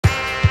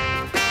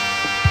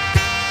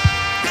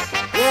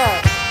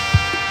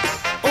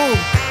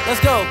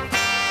Let's go.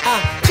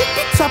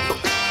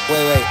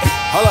 Wait.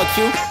 Hold up,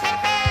 Q.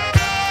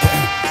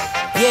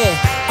 Yeah,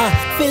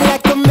 feel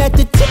like I'm at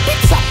the tippy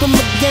top of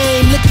my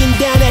game, looking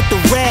down at the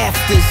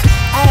rafters.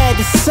 I had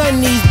to son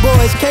these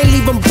boys, can't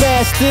leave them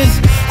bastards.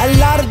 A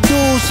lot of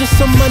dudes, just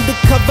some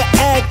undercover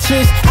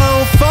actress. I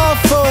don't fall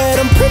for it,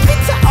 I'm privy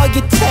to all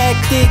your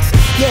tactics.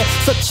 Yeah,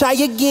 so try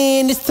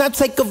again, this time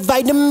take a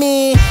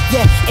vitamin.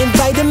 Yeah,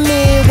 invite them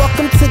in,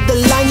 welcome to the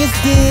lion's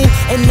den.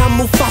 And I'm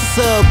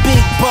Mufasa,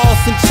 big boss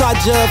in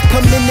charge of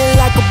coming in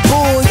like a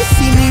bull. You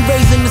see me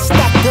raising the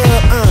stock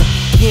up,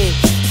 yeah.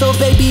 So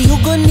baby, you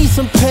gon' need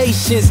some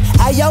patience.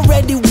 I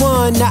already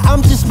won, now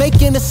I'm just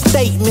making a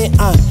statement,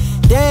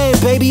 Damn,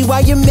 baby, why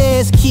your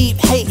mans keep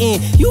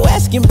hating? You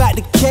asking about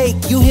the cake,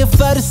 you here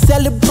for the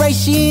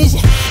celebrations.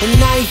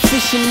 And I ain't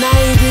fishing, I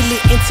ain't really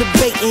into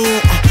baiting.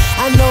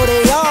 I know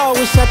they all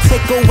wish I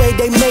take away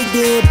they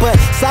maiden, but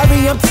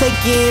sorry I'm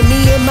taking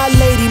me and my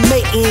lady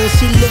mating.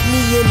 She look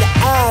me in the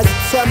eyes and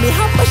tell me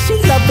how much she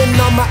loving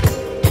on my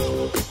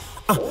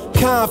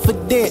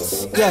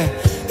confidence, yeah.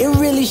 It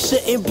really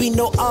shouldn't be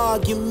no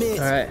argument.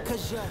 All right,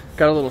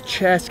 got a little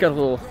chest, got a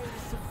little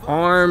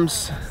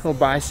arms, little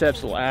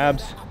biceps, little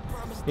abs.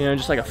 You know,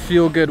 just like a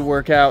feel-good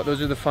workout. Those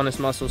are the funnest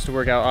muscles to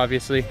work out,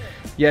 obviously.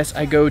 Yes,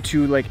 I go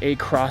to like a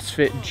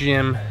CrossFit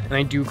gym and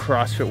I do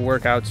CrossFit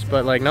workouts,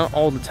 but like not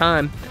all the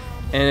time.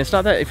 And it's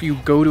not that if you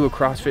go to a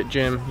CrossFit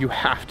gym, you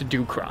have to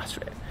do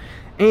CrossFit.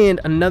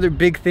 And another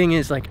big thing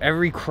is like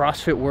every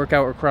CrossFit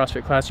workout or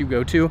CrossFit class you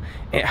go to,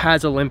 it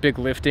has Olympic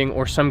lifting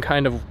or some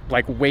kind of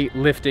like weight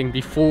lifting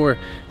before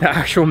the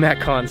actual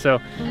Metcon. So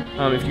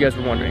if you guys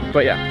were wondering,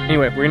 but yeah,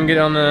 anyway, we're gonna get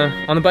on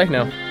the bike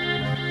now.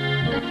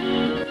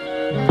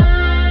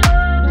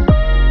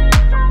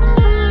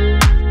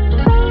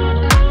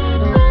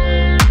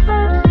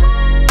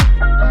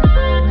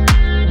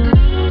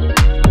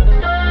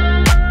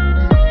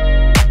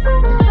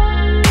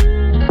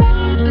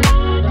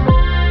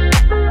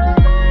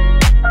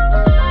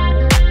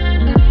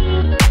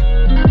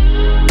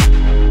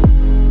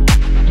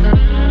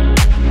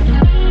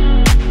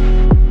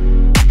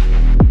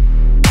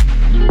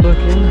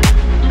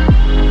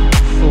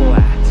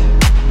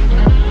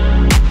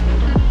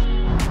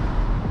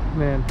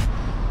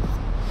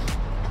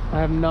 I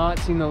have not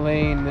seen the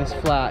lane this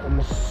flat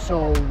in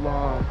so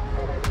long.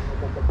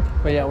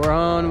 But yeah, we're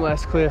on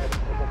West Cliff,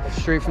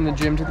 straight from the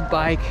gym to the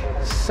bike.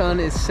 Sun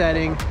is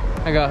setting.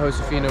 I got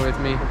Josefina with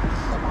me,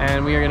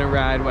 and we are gonna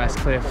ride West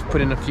Cliff,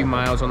 put in a few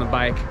miles on the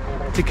bike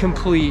to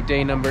complete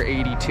day number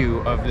 82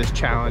 of this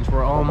challenge.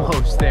 We're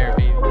almost there,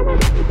 baby.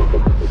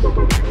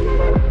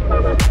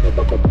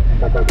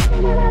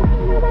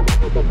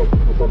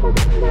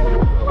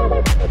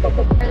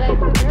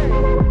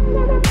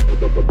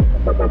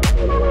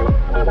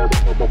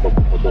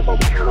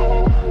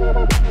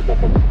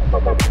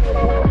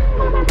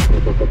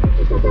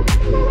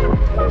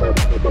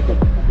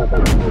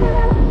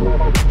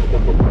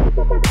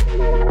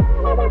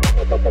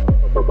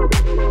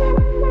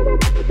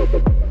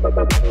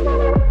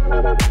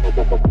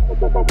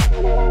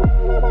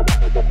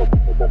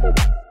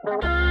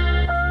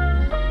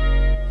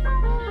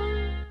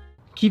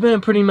 Keeping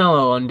it pretty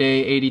mellow on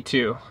day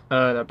 82.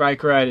 The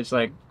bike ride is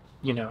like,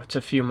 you know, it's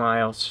a few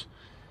miles,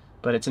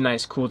 but it's a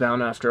nice cool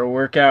down after a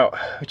workout,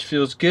 which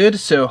feels good.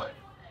 So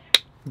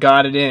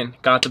got it in,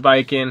 got the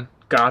bike in,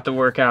 got the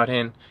workout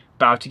in,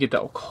 about to get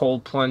the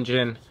cold plunge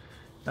in,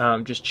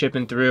 just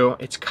chipping through.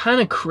 It's kind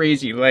of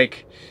crazy,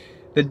 like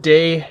the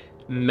day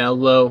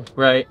mellow,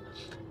 right?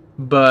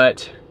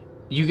 But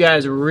you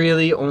guys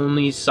really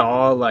only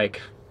saw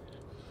like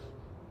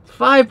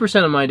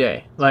 5% of my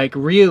day. Like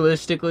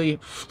realistically,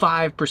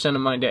 5%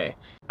 of my day.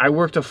 I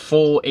worked a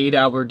full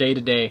 8-hour day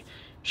today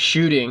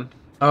shooting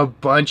a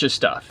bunch of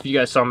stuff. You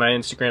guys saw my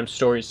Instagram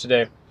stories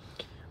today.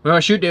 When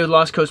I shoot day with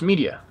Lost Coast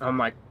Media, I'm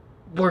like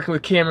working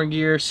with camera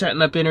gear,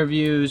 setting up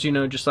interviews, you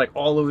know, just like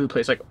all over the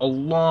place, like a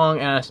long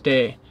ass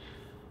day.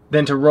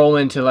 Then to roll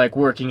into like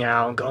working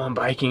out, going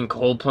biking,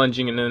 cold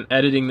plunging, and then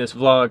editing this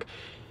vlog.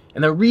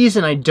 And the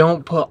reason I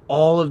don't put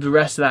all of the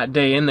rest of that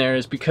day in there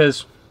is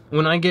because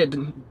when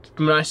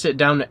I sit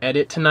down to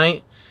edit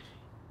tonight,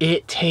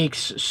 it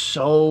takes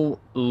so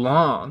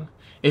long.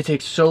 It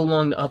takes so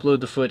long to upload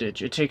the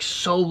footage. It takes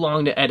so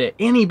long to edit.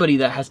 Anybody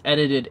that has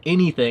edited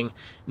anything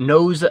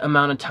knows the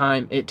amount of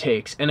time it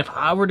takes. And if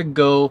I were to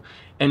go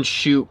and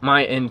shoot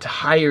my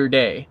entire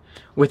day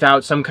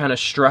without some kind of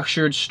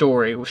structured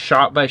story,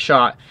 shot by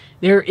shot,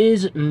 there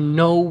is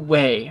no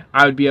way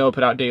I would be able to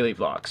put out daily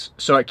vlogs.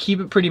 So I keep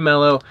it pretty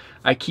mellow.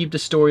 I keep the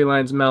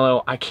storylines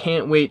mellow. I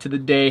can't wait to the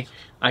day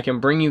I can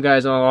bring you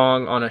guys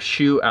along on a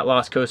shoot at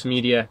Lost Coast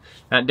Media.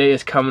 That day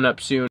is coming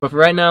up soon. But for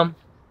right now,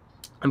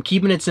 I'm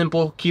keeping it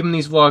simple, keeping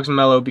these vlogs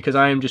mellow because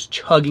I am just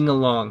chugging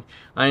along.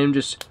 I am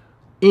just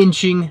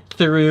inching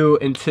through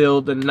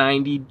until the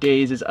 90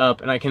 days is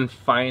up and I can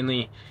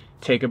finally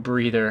take a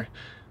breather.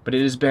 But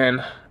it has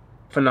been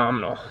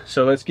phenomenal.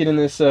 So let's get in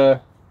this,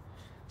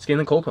 let's get in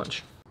the cold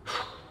plunge.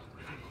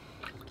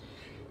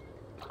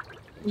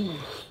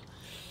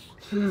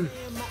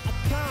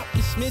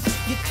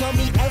 Christmas. You call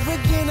me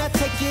arrogant, I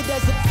take it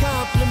as a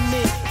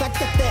compliment. I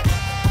got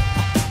that